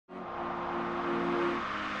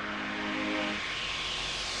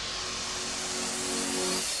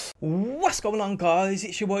What's going on, guys?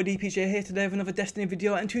 It's your boy DPJ here today with another Destiny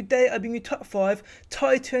video, and today I bring you top 5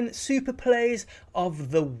 Titan super plays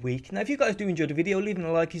of the week. Now if you guys do enjoy the video, leaving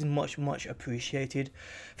a like is much appreciated.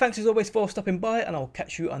 Thanks as always for stopping by, and I'll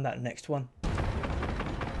catch you on that next one.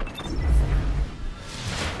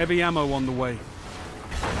 Heavy ammo on the way.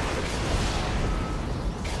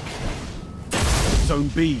 Zone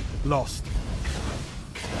B lost.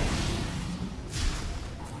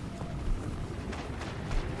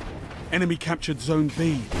 Enemy captured Zone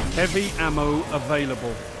B. Heavy ammo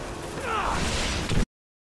available.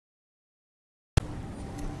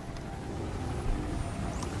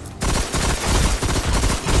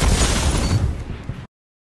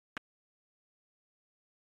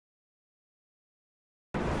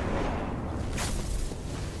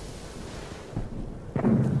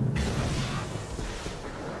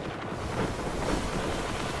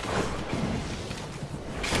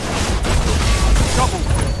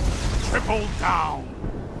 Triple down.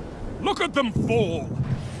 Look at them fall.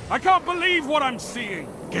 I can't believe what I'm seeing.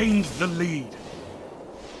 Gained the lead.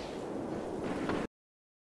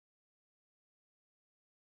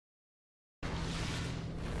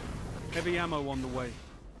 Heavy ammo on the way.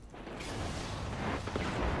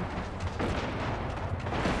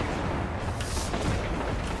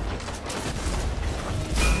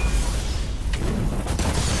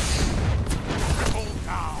 Triple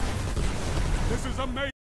down. This is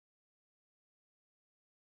amazing.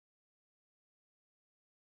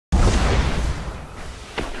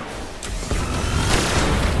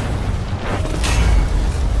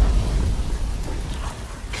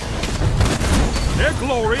 Their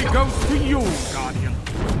glory goes to you, Guardian.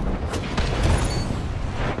 2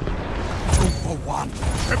 for 1.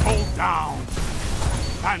 Triple down.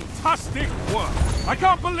 Fantastic work. I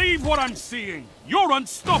can't believe what I'm seeing. You're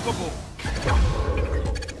unstoppable.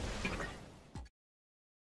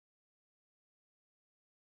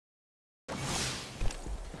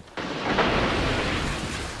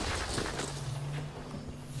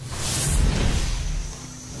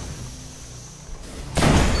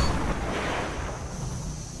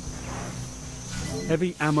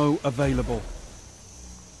 Heavy ammo available.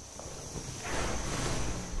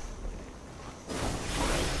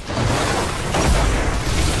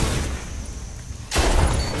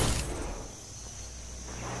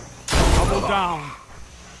 Double down.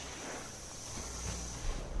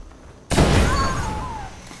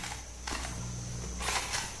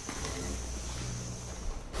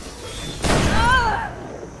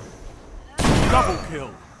 Double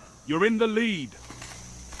kill. You're in the lead.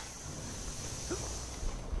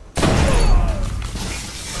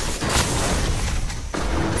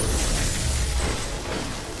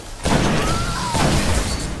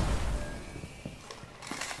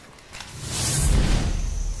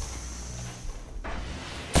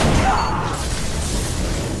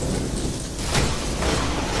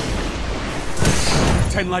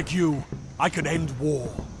 Ten like you, I could end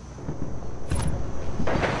war.